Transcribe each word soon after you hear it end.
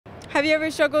Have you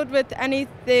ever struggled with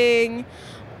anything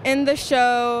in the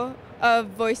show of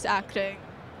voice acting?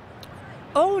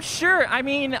 Oh, sure. I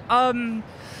mean,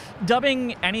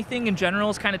 dubbing anything in general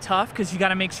is kind of tough because you got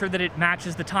to make sure that it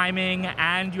matches the timing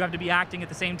and you have to be acting at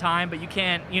the same time, but you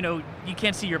can't, you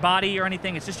can't see your body or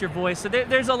anything. It's just your voice. So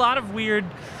there's a lot of weird,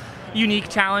 unique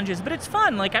challenges, but it's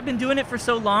fun. Like, I've been doing it for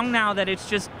so long now that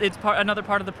it's another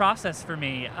part of the process for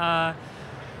me.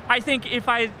 I think if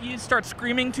you start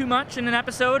screaming too much in an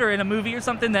episode or in a movie or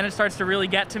something, then it starts to really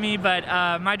get to me, but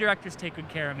my directors take good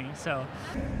care of me, so.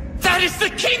 That is the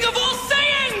king of all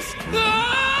Saiyans!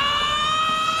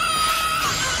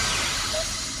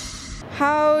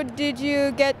 How did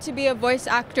you get to be a voice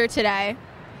actor today?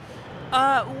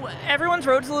 Everyone's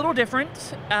road's a little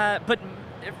different, but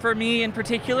for me in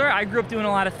particular, I grew up doing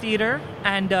a lot of theater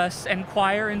and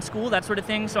choir in school, that sort of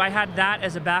thing, so I had that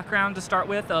as a background to start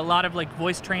with, a lot of like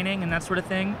voice training and that sort of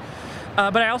thing.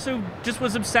 But I also just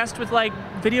was obsessed with like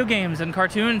video games and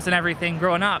cartoons and everything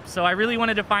growing up, so I really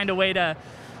wanted to find a way to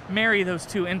marry those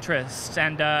two interests,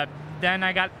 and then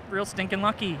I got real stinking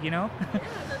lucky, Yeah,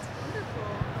 that's wonderful.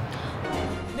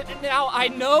 Now, I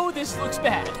know this looks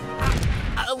bad.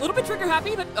 A little bit trigger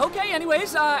happy, but okay,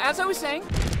 anyways, as I was saying,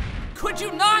 could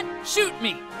you not shoot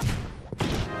me?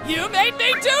 You made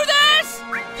me do this!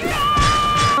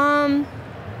 Yeah!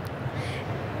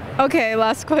 Okay,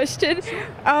 last question.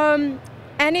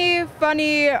 Any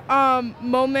funny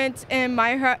moments in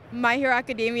My Hero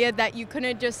Academia that you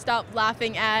couldn't just stop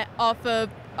laughing at off of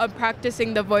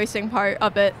practicing the voicing part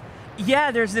of it?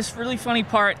 Yeah, there's this really funny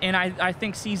part in I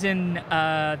think season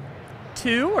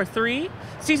 2 or 3,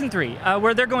 season 3,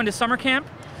 where they're going to summer camp,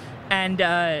 and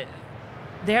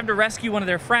they have to rescue one of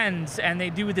their friends, and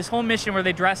they do this whole mission where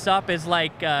they dress up as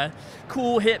like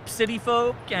cool hip city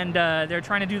folk, and they're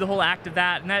trying to do the whole act of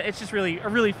that, and it's just really a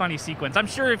really funny sequence. I'm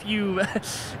sure if you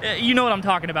you know what I'm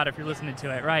talking about if you're listening to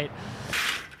it, right?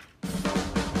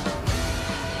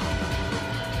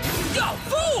 Yo,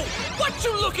 fool! What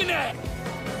you looking at?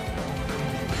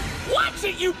 Watch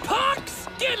it, you punks!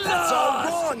 Get lost! That's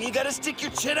all wrong. You gotta stick your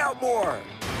chin out more.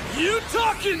 You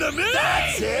talking to me?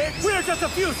 That's it. We're just a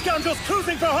few scoundrels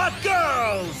cruising for hot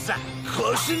girls!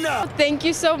 Close enough. Thank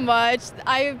you so much.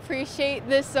 I appreciate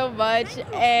this so much,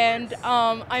 and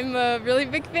I'm a really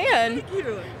big fan. Thank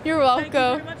you. You're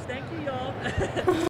welcome. Thank you very much. Thank you, y'all.